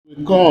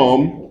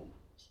Come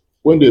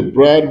when the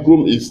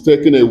bridegroom is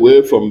taken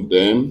away from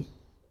them,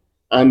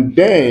 and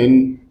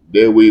then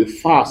they will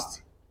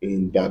fast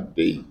in that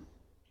day.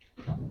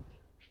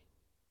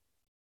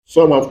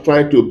 Some have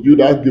tried to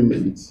build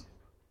arguments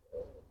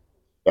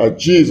that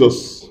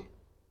Jesus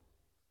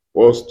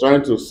was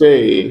trying to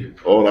say,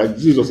 or that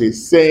Jesus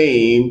is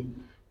saying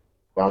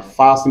that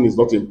fasting is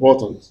not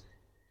important.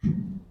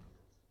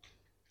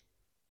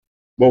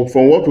 But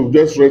from what we've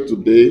just read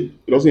today,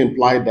 it doesn't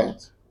imply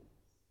that.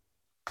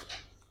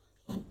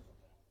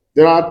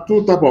 There are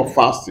two types of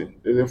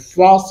fasting. There's a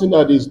fasting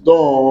that is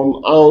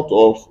done out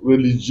of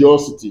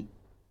religiosity.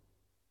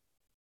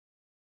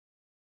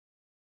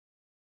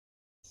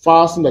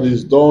 Fasting that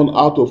is done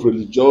out of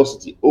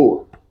religiosity.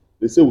 Oh,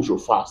 they say we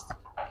should fast.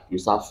 You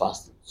start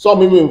fasting.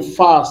 Some even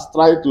fast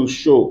try to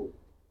show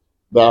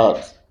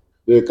that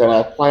they can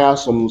acquire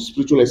some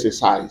spiritual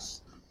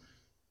exercise.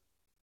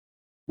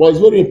 But it's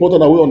very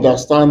important that we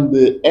understand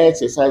the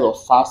exercise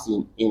of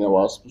fasting in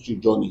our spiritual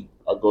journey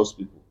as God's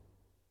people.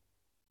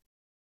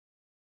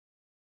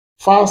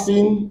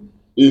 Fasting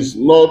is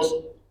not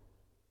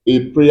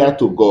a prayer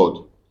to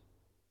God.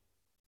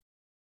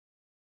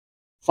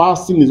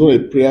 Fasting is not a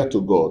prayer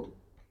to God.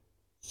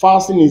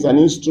 Fasting is an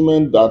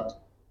instrument that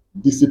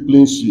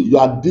disciplines you. You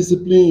are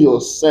disciplining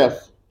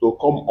yourself to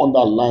come under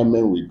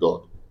alignment with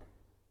God.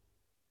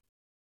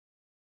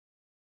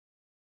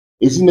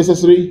 Is it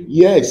necessary?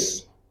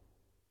 Yes.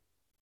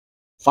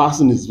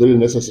 Fasting is very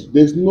necessary.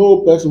 There's no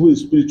person who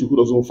is spiritual who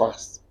doesn't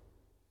fast.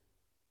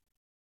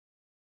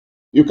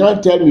 You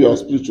can't tell me you are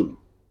spiritual.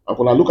 And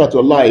when I look at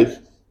your life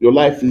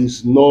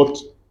is not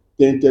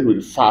tainted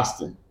with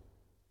fasting.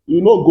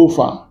 You will not go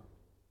far.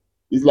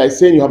 It's like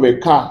saying you have a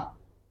car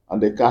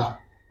and the car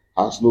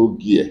has no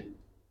gear.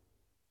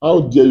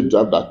 How dare you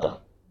drive that car?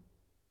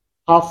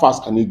 How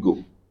fast can it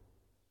go?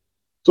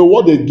 So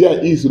what the gear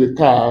is to the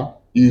car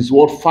is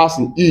what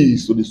fasting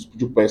is to the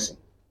spiritual person.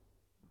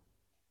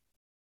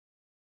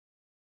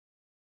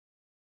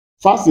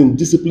 Fasting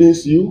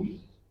disciplines you.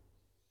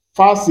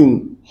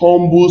 Fasting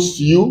humbles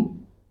you.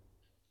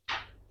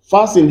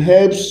 Fasting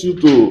helps you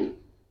to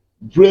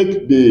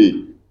break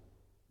the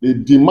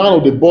demand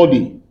of the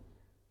body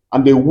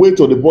and the weight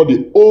of the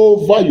body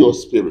over your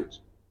spirit.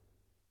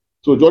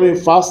 So during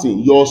fasting,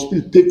 your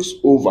spirit takes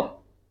over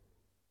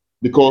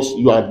because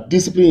you are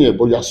disciplining your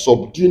body, you are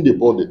subduing the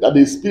body, that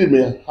the spirit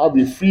may have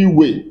a free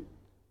way to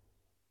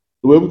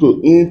be able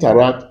to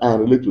interact and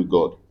relate with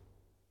God.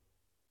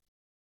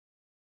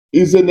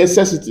 It's a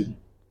necessity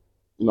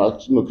in our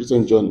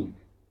Christian journey.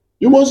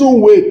 You mustn't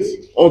wait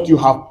until you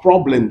have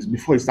problems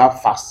before you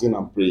start fasting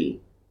and praying.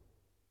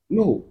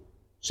 No.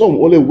 Some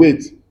only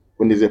wait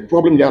when there's a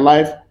problem in their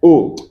life.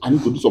 Oh, I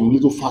need to do some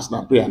little fasting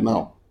and prayer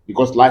now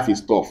because life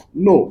is tough.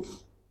 No.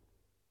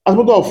 As a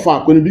matter of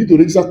fact, when you begin to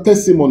register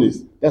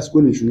testimonies, that's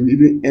when you should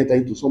even enter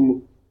into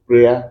some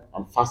prayer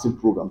and fasting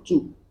program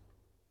too.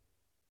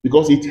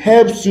 Because it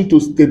helps you to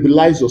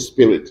stabilize your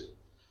spirit.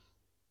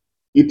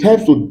 It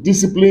helps to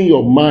discipline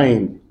your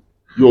mind,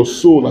 your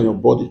soul, and your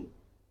body.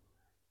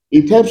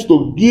 It helps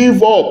to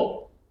give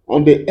up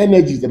on the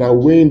energies that are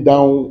weighing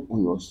down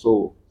on your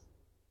soul.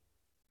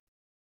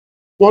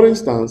 For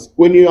instance,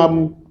 when you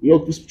are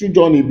your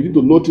spiritual journey, you begin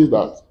to notice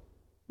that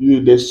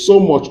there's so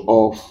much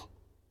of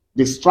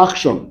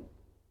distraction,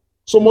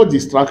 so much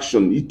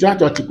distraction. You try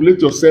to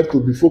articulate yourself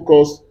to be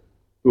focused,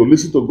 to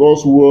listen to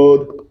God's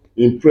word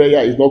in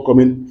prayer is not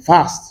coming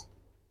fast.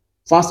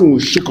 Fasting will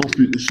shake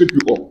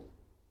you up.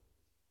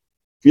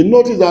 If you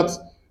notice that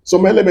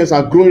some elements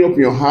are growing up in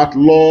your heart,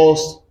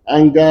 loss,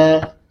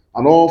 anger,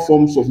 and all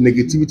forms of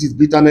negativity,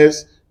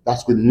 bitterness,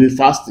 that's when you need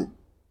fasting.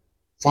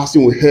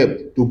 Fasting will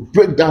help to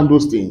break down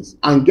those things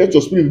and get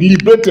your spirit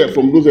liberated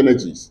from those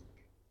energies.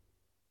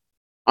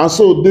 And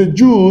so the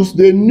Jews,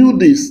 they knew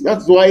this.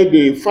 That's why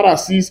the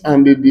Pharisees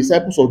and the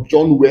disciples of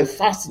John were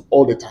fasting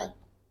all the time.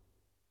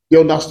 They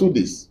understood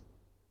this.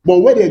 But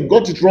where they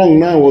got it wrong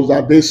now was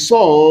that they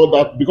saw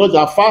that because they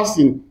are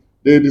fasting,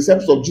 the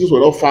disciples of Jesus were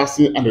not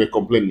fasting and they were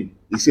complaining.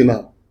 You see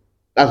now,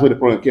 that's where the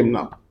problem came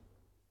now.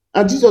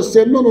 And Jesus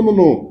said, no, no, no,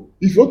 no.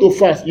 If you want to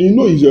fast, you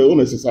know it's your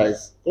own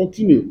exercise.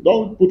 Continue.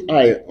 Don't put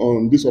eye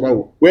on this other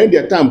one. When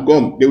their time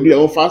comes, they will do their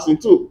own fasting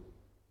too.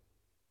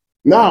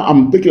 Now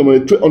I'm taking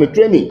them on a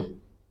training.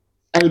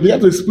 And he began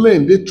to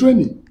explain the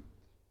training.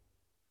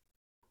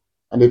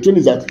 And the training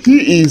is that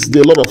he is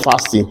the Lord of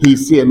fasting. He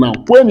is here now.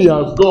 When he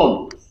has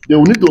gone, they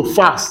will need to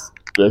fast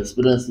to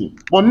experience him.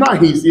 But now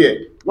he's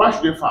here. Why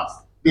should they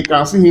fast? They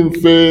can see him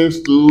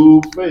face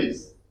to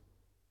face.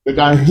 They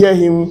can hear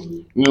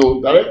him,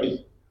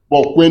 directly.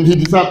 But when he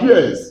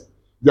disappears,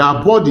 their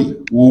body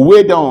will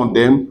weigh down on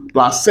them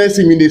to assess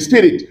him in the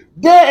spirit.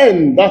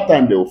 Then, that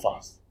time they will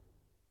fast.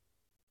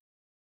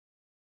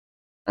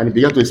 And he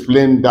began to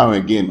explain down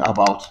again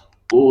about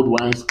old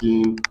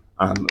wineskin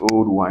and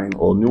old wine,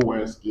 or new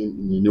wineskin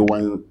in the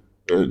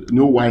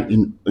new wine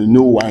in a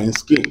new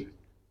wineskin.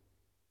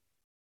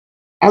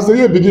 As the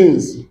year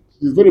begins,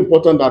 it's very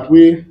important that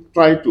we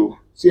try to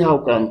see how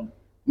we can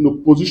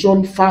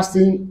position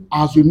fasting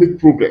as we make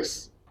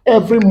progress.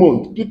 Every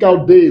month, pick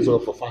out days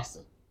for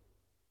fasting.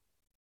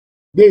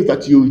 Days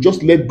that you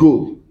just let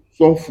go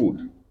some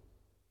food.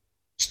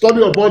 Study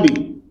your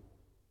body.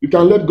 You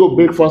can let go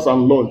breakfast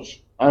and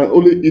lunch and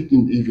only eat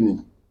in the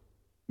evening.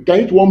 You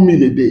can eat one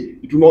meal a day.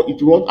 It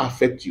will not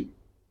affect you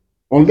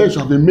unless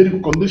you have a medical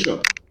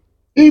condition.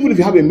 Even if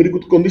you have a medical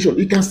condition,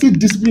 you can still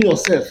discipline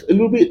yourself a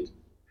little bit.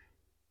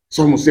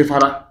 Some will say,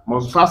 Father,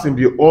 must fasting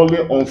be only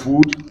on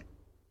food?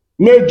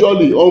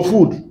 Majorly on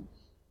food.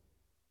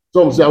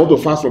 Some will say, I want to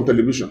fast from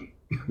television.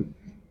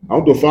 I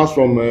want to fast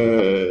from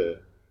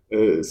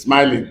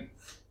smiling.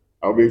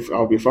 I'll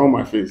be found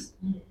my face.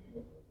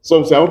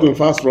 Some say I want to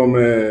fast from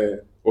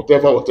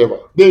whatever.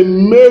 The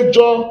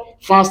major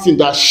fasting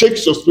that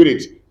shakes your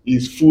spirit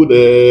is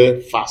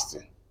food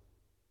fasting,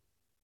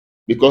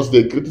 because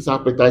the greatest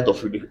appetite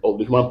of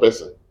the human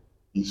person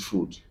is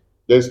food.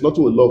 There's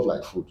nothing we love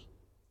like food.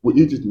 We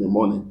eat it in the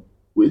morning,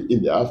 we eat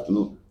in the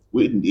afternoon,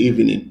 we eat in the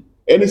evening.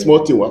 Any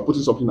small thing, we're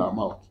putting something in our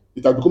mouth.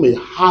 It has become a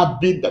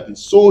habit that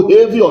is so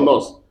heavy on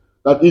us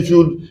that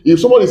if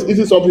someone is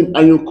eating something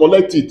and you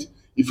collect it,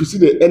 if you see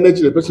the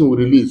energy the person will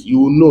release, you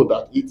will know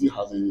that eating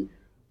has a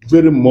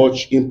very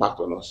much impact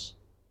on us.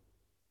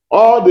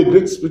 All the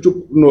great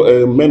spiritual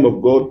men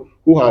of God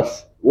who have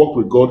worked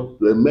with God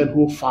were men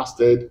who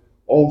fasted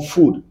on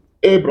food.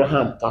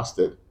 Abraham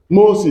fasted,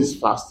 Moses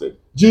fasted,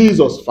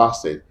 Jesus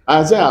fasted,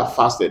 Isaiah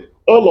fasted.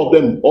 All of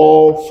them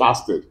all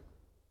fasted.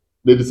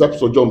 The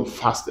disciples of John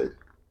fasted.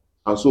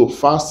 And so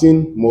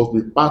fasting must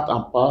be part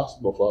and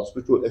parcel of our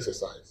spiritual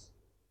exercise.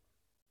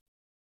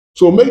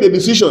 So make the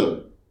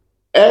decision.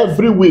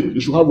 Every week you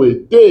should have a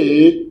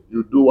day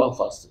you do one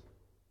fasting.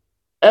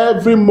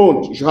 Every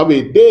month you should have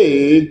a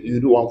day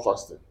you do one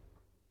fasting.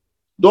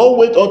 Don't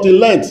wait until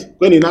Lent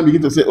when you now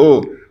begin to say,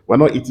 oh, we're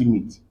not eating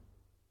meat.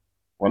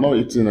 We're not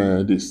eating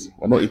this.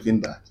 We're not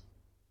eating that.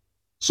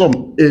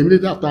 Some,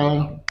 immediately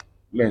after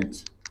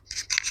Lent,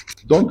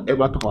 don't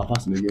ever talk about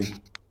fasting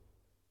again.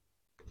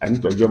 I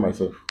need to enjoy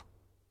myself.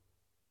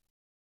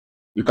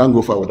 You can't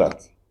go far with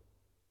that.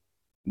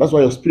 That's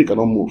why your spirit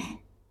cannot move.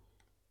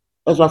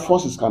 That's why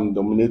forces can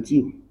dominate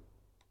you.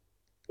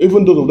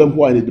 Even those of them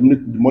who are in the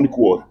demonic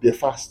world, they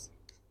fast.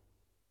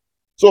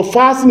 So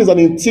fasting is an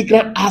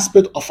integral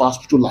aspect of our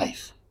spiritual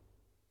life.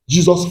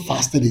 Jesus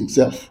fasted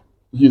himself.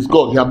 He is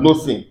God. He has no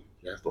sin.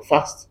 He has to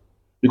fast.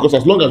 Because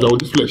as long as there is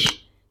this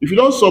flesh, if you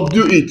don't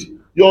subdue it,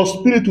 your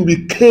spirit will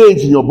be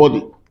caged in your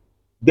body.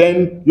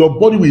 Then your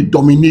body will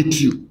dominate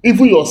you.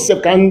 Even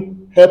yourself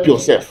can't help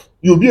yourself.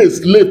 You'll be a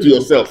slave to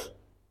yourself.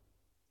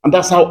 And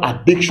that's how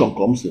addiction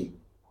comes in.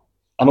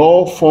 And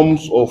all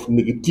forms of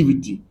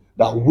negativity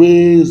that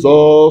weighs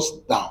us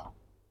down.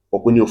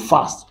 But when you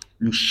fast,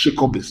 you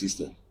shake up the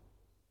system.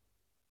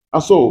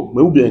 And so,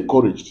 may we be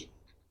encouraged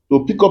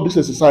to pick up this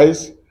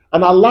exercise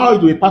and allow it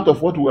to be part of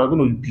what we are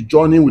going to be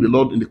joining with the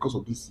Lord in the course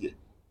of this year.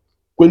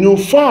 When you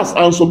fast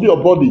and subdue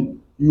your body,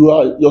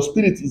 your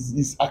spirit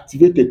is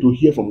activated to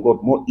hear from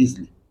God more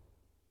easily.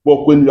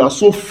 But when you are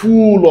so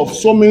full of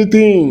so many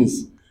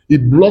things,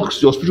 it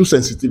blocks your spiritual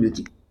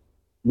sensitivity.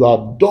 You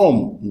are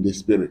dumb in the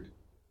spirit.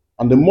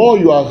 And the more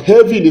you are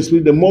heavy in the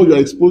spirit, the more you are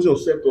exposing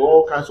yourself to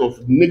all kinds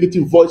of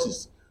negative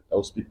voices that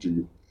will speak to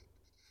you.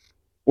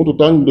 I want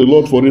to thank the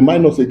Lord for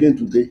reminding us again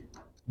today.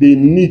 They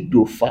need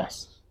to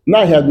fast.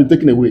 Now he has been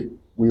taken away.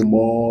 We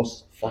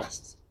must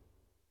fast.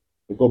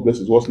 May God bless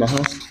his words in our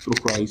hands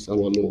through Christ our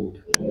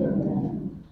Lord.